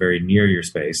are that are very near your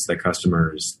space that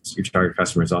your target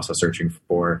customer is also searching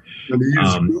for. Now, do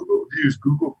you use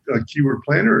Google Keyword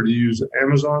Planner, or do you use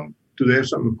Amazon? Do they have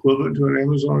something equivalent to an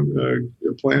Amazon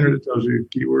planner that tells you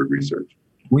keyword research?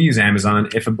 We use Amazon.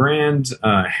 If a brand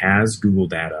has Google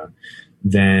data,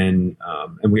 then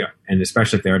and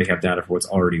especially if they already have data for what's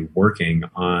already working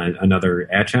on another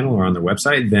ad channel or on their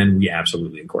website, then we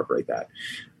absolutely incorporate that.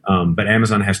 But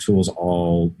Amazon has tools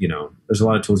there's a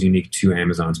lot of tools unique to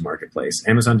Amazon's marketplace.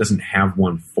 Amazon doesn't have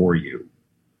one for you,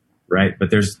 right? But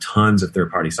there's tons of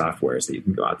third-party softwares that you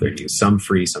can go out there and use, some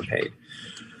free, some paid.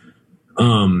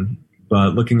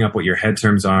 But looking up what your head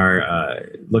terms are,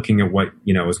 looking at what,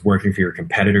 is working for your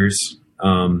competitors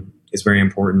is very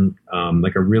important.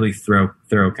 Like a really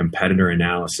thorough competitor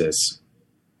analysis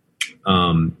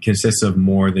consists of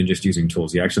more than just using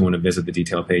tools. You actually want to visit the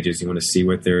detail pages. You want to see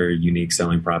what their unique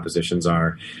selling propositions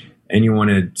are, and you want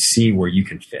to see where you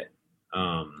can fit.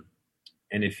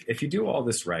 And if you do all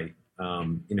this right,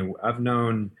 I've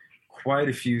known quite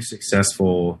a few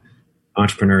successful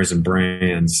entrepreneurs and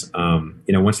brands.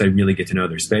 Once they really get to know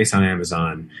their space on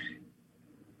Amazon,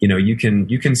 you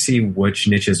can see which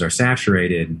niches are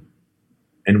saturated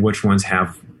and which ones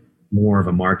have more of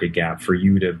a market gap for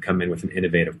you to come in with an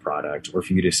innovative product or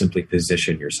for you to simply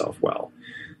position yourself well.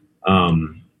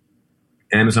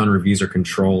 Amazon reviews are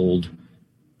controlled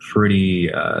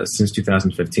pretty, since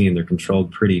 2015, they're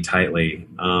controlled pretty tightly.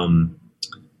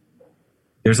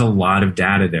 There's a lot of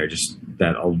data there just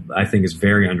that I think is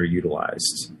very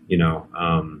underutilized.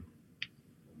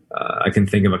 I can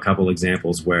think of a couple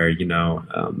examples where,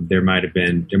 there might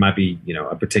be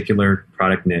a particular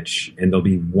product niche, and there'll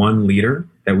be one leader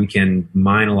that we can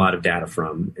mine a lot of data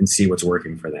from and see what's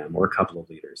working for them, or a couple of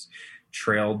leaders,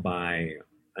 trailed by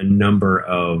a number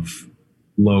of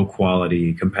low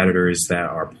quality competitors that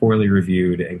are poorly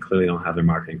reviewed and clearly don't have their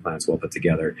marketing plans well put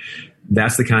together.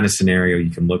 That's the kind of scenario you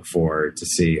can look for to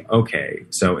see, okay,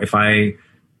 so if I'm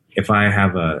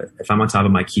on top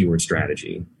of my keyword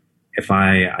strategy, if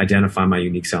I identify my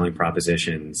unique selling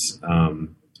propositions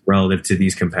relative to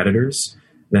these competitors,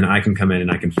 then I can come in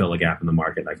and I can fill a gap in the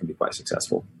market. And I can be quite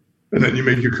successful. And then you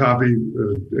make your copy,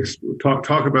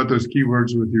 talk about those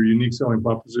keywords with your unique selling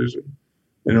proposition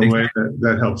in a way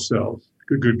that helps sell.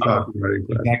 Good copywriting.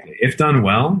 Exactly. If done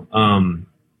well,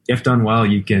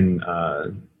 you can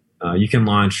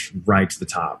launch right to the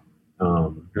top.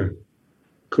 Okay.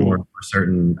 Cool. For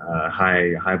certain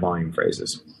high volume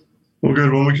phrases. Well,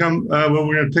 good. When we come, we're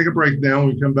going to take a break now.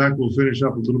 When we come back, we'll finish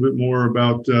up a little bit more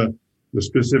about the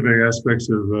specific aspects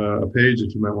of a page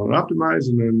that you might want to optimize,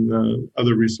 and then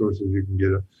other resources you can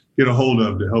get a hold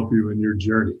of to help you in your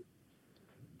journey.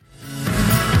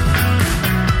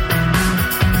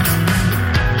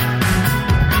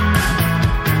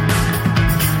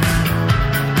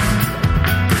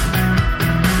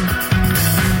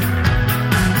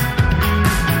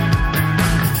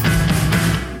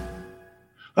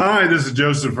 Hi, this is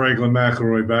Joseph Franklin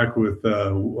McElroy back with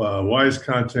Wise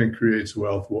Content Creates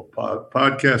Wealth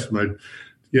podcast. My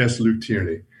guest, Luke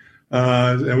Tierney.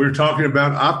 and we were talking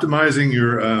about optimizing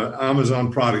your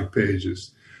Amazon product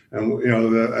pages. And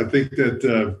I think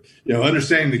that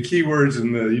understanding the keywords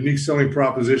and the unique selling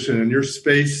proposition in your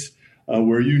space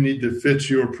where you need to fit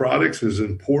your products is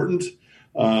important.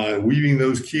 Weaving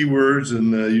those keywords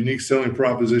and the unique selling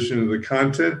proposition of the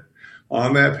content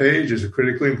on that page is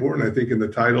critically important. I think in the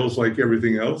titles, like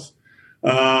everything else,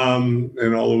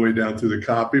 and all the way down through the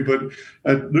copy. But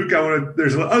Luke,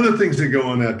 there's other things that go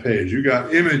on that page. You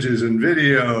got images and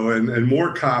video and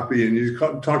more copy, and you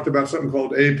talked about something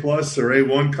called A+ or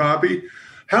A1 copy.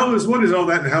 What is all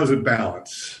that, and how does it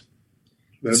balance?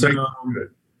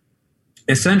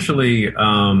 Essentially,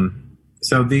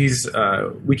 so these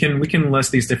we can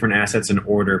list these different assets in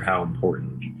order of how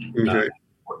important they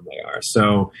are.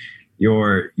 So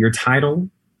your title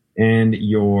and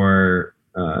your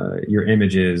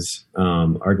images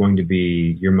are going to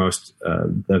be your most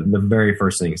the very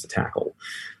first things to tackle.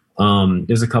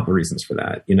 There's a couple reasons for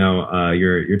that.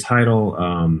 Your title,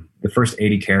 the first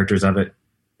 80 characters of it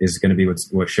is going to be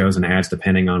what shows in ads,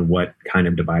 depending on what kind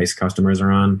of device customers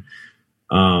are on.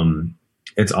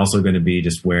 It's also going to be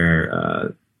just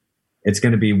where it's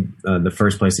going to be the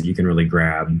first place that you can really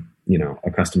grab,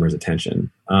 a customer's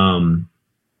attention.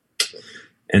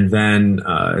 And then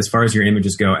as far as your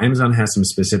images go, Amazon has some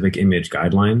specific image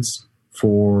guidelines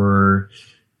for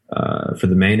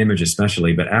the main image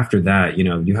especially. But after that,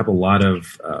 you have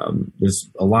there's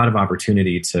a lot of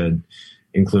opportunity to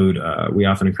include, we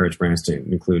often encourage brands to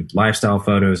include lifestyle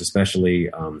photos, especially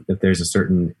if there's a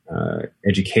certain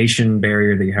education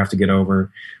barrier that you have to get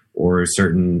over, or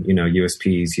certain,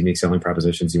 USPs, unique selling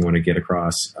propositions you want to get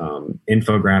across.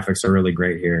 Infographics are really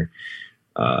great here.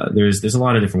 There's a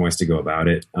lot of different ways to go about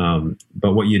it.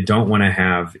 But what you don't want to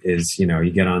have is,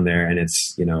 you get on there and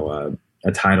it's,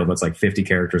 a title that's like 50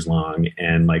 characters long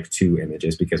and like 2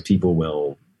 images, because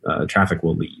traffic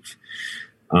will leave.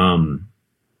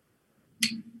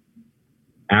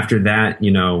 After that,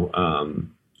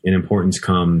 in importance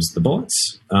comes the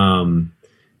bullets,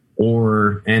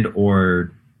 or A+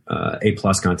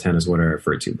 content is what I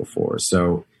referred to before.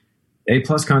 So A+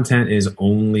 content is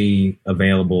only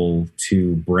available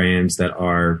to brands that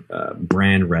are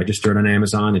brand registered on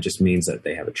Amazon. It just means that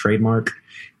they have a trademark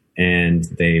and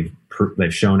they've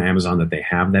shown Amazon that they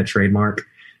have that trademark,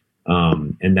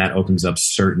 and that opens up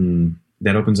certain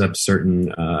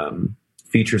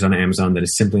features on Amazon that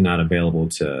is simply not available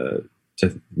to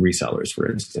resellers,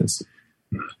 for instance.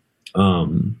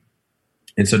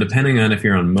 And so depending on if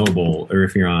you're on mobile or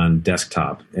if you're on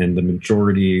desktop, and the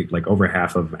majority, like over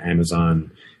half of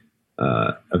Amazon,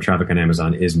 of traffic on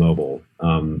Amazon is mobile,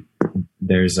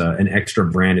 there's an extra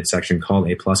branded section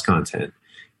called A+ content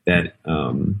that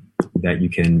you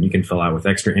can fill out with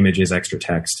extra images, extra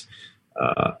text.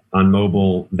 On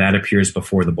mobile, that appears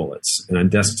before the bullets, and on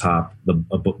desktop, the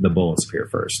bullets appear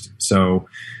first. So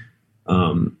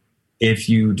if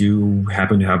you do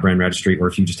happen to have brand registry, or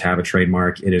if you just have a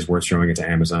trademark, it is worth showing it to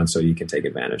Amazon so you can take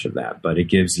advantage of that. But it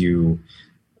gives you,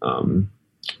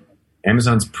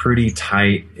 Amazon's pretty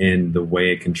tight in the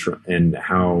way it and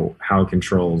how it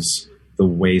controls the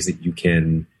ways that you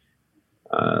can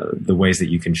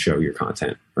show your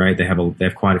content, right? They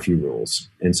have quite a few rules.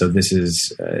 And so this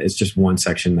is, it's just one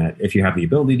section that if you have the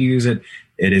ability to use it,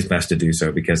 it is best to do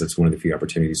so, because it's one of the few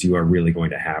opportunities you are really going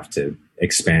to have to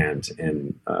expand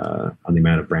on the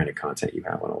amount of branded content you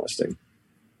have on a listing.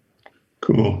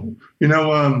 Cool.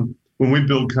 When we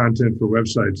build content for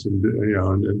websites and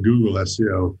Google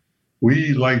SEO,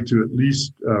 we like to at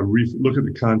least look at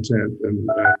the content and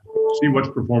see what's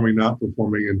performing, not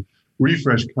performing, and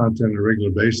refresh content on a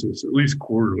regular basis, at least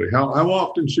quarterly. How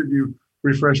often should you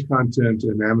refresh content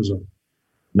in Amazon?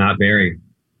 Not very.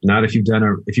 Not if you've done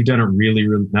it really,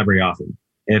 really, not very often.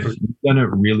 If you've done it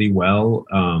really well,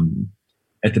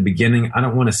 at the beginning, I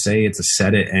don't want to say it's a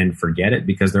set it and forget it,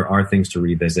 because there are things to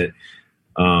revisit.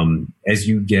 As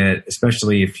you get,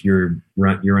 especially if you're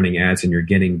running ads and you're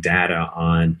getting data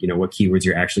on, what keywords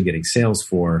you're actually getting sales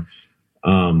for,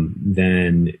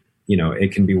 then,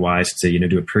 it can be wise to,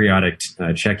 do a periodic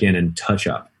check-in and touch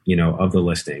up, of the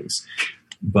listings.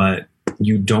 But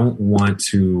you don't want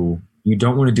to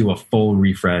do a full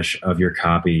refresh of your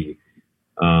copy,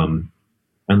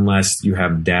 unless you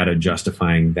have data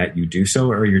justifying that you do so,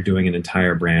 or you're doing an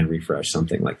entire brand refresh,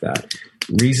 something like that.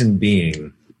 Reason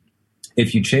being,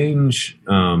 if you change,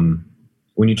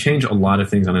 when you change a lot of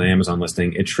things on an Amazon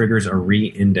listing, it triggers a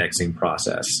re-indexing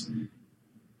process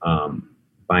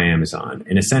by Amazon.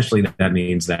 And essentially that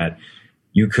means that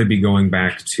you could be going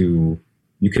back to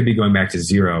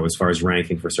zero as far as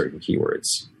ranking for certain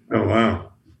keywords. Oh,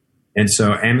 wow. And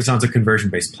so Amazon's a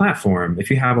conversion-based platform. If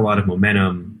you have a lot of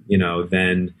momentum,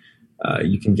 then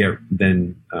you can get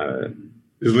then.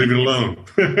 Just leave it alone.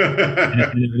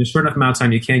 in a short enough amount of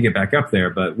time, you can get back up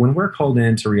there. But when we're called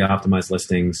in to re-optimize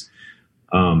listings,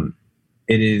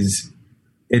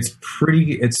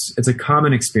 it's a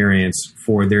common experience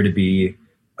for there to be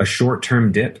a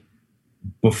short-term dip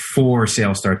before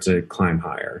sales start to climb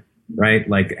higher, right?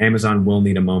 Like Amazon will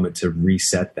need a moment to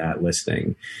reset that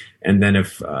listing, and then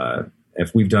if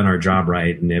we've done our job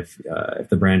right, and if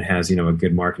the brand has a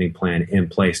good marketing plan in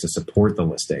place to support the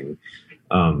listing,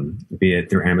 be it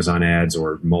through Amazon ads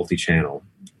or multi-channel,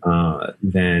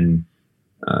 then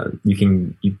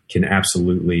you can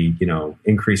absolutely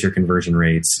increase your conversion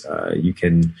rates. You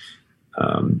can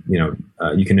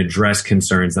address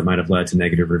concerns that might have led to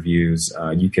negative reviews.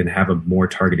 You can have a more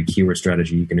targeted keyword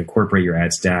strategy. You can incorporate your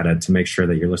ads data to make sure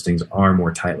that your listings are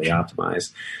more tightly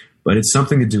optimized. But it's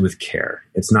something to do with care.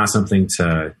 It's not something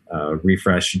to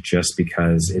refresh just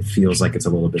because it feels like it's a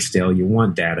little bit stale. You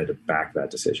want data to back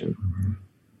that decision.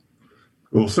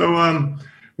 Cool. So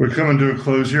we're coming to a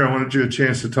close here. I wanted you a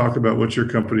chance to talk about what your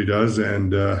company does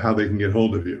and how they can get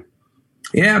hold of you.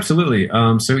 Yeah, absolutely.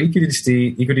 So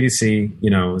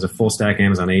EcoDDC, is a full stack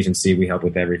Amazon agency. We help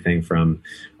with everything from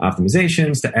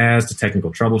optimizations to ads to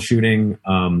technical troubleshooting.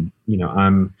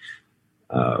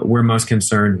 We're most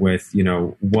concerned with,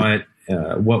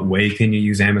 what way can you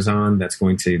use Amazon that's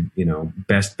going to,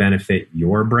 best benefit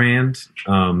your brand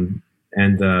and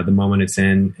the moment it's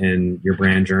in your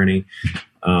brand journey.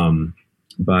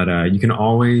 But you can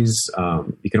always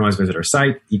visit our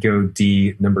site,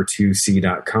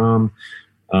 ecod2c.com.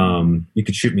 You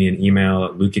could shoot me an email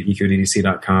at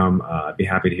luke@ecoddc.com. I'd be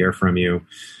happy to hear from you.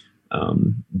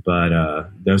 But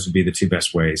those would be the two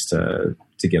best ways to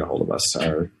get a hold of us.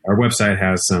 Our website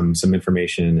has some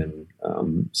information and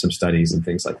some studies and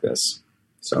things like this.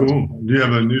 So, cool. Do you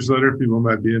have a newsletter people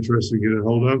might be interested in getting a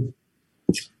hold of?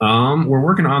 We're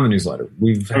working on the newsletter.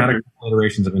 We've had a couple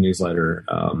iterations of a newsletter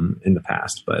in the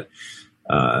past, but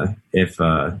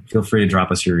feel free to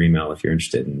drop us your email if you're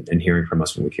interested in hearing from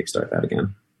us when we kickstart that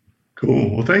again.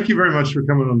 Cool. Well, thank you very much for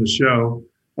coming on the show.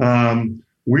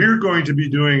 We're going to be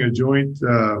doing a joint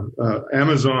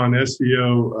Amazon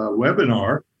SEO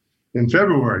webinar in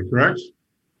February, correct?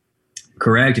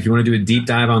 Correct. If you want to do a deep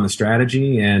dive on the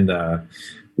strategy and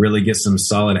really get some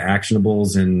solid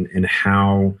actionables in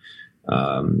how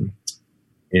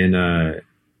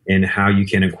in how you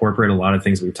can incorporate a lot of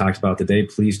things we've talked about today,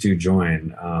 please do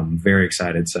join. Very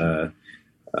excited to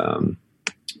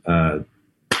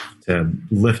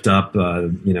lift up,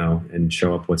 and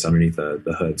show up what's underneath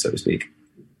the hood, so to speak.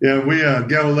 Yeah, we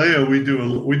Galileo. We do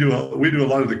a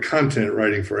lot of the content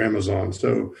writing for Amazon.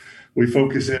 So we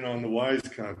focus in on the Wise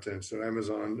content. So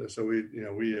Amazon. So we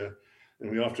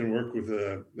often work with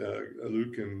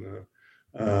Luke and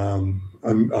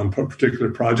on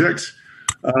particular projects.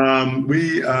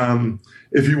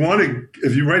 If you want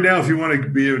to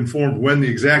be informed when the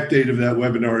exact date of that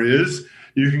webinar is,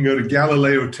 you can go to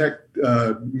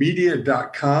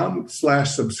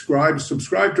GalileoTechMedia.com/subscribe.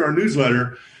 Subscribe to our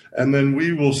newsletter, and then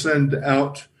we will send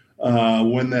out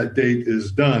when that date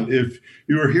is done. If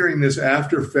you are hearing this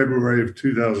after February of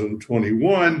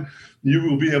 2021, you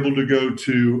will be able to go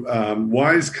to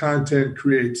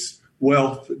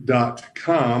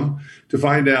wisecontentcreateswealth.com to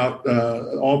find out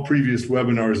all previous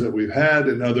webinars that we've had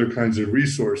and other kinds of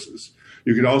resources.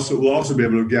 We'll also be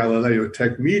able to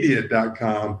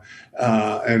GalileoTechMedia.com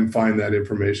and find that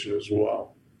information as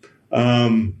well.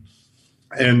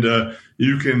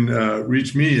 You can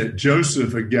reach me at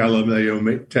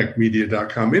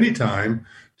joseph@GalileoTechMedia.com anytime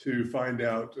to find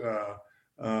out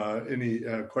any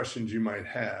questions you might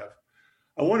have.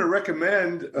 I want to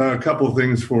recommend a couple of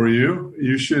things for you.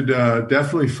 You should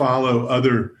definitely follow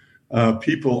other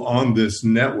people on this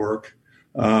network,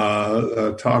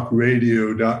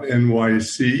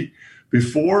 talkradio.nyc.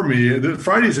 Before me,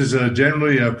 Fridays is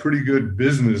generally a pretty good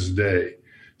business day.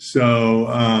 So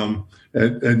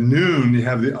at noon, you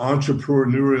have the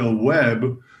Entrepreneurial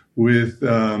Web with,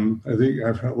 I don't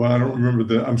remember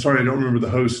the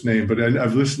host's name, but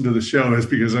I've listened to the show. It's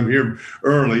because I'm here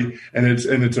early, and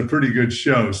it's a pretty good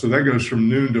show. So that goes from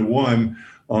noon to 1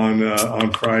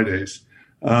 on Fridays.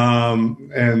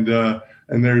 And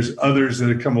there's others that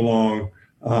have come along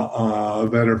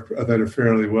that are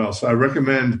fairly well. So I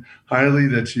recommend highly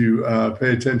that you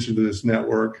pay attention to this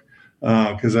network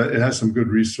because it has some good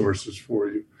resources for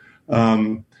you.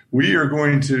 We are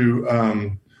going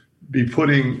to be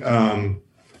putting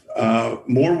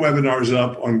more webinars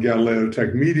up on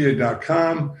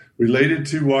GalileoTechMedia.com related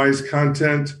to Wise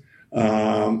content,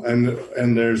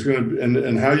 and there's going to be,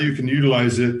 and how you can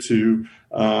utilize it to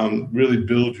really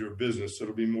build your business. So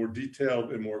it'll be more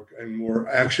detailed and more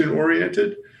action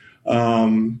oriented.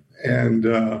 And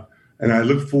I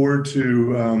look forward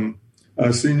to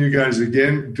seeing you guys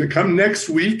again. To come next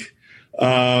week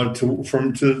to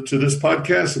this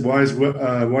podcast,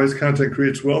 Wise Content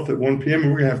Creates Wealth at 1 p.m.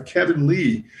 And we're going to have Kevin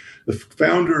Lee, the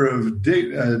founder of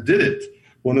Did It,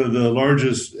 one of the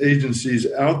largest agencies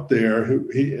out there.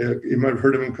 You might have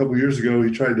heard of him a couple of years ago.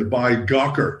 He tried to buy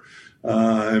Gawker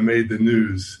and made the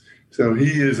news. So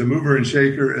he is a mover and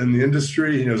shaker in the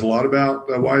industry. He knows a lot about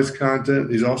Wise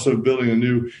Content. He's also building a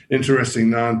new, interesting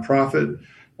nonprofit.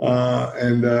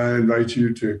 And I invite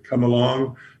you to come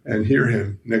along and hear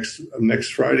him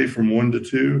next Friday from 1 to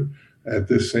 2 at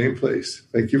this same place.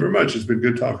 Thank you very much. It's been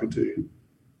good talking to you.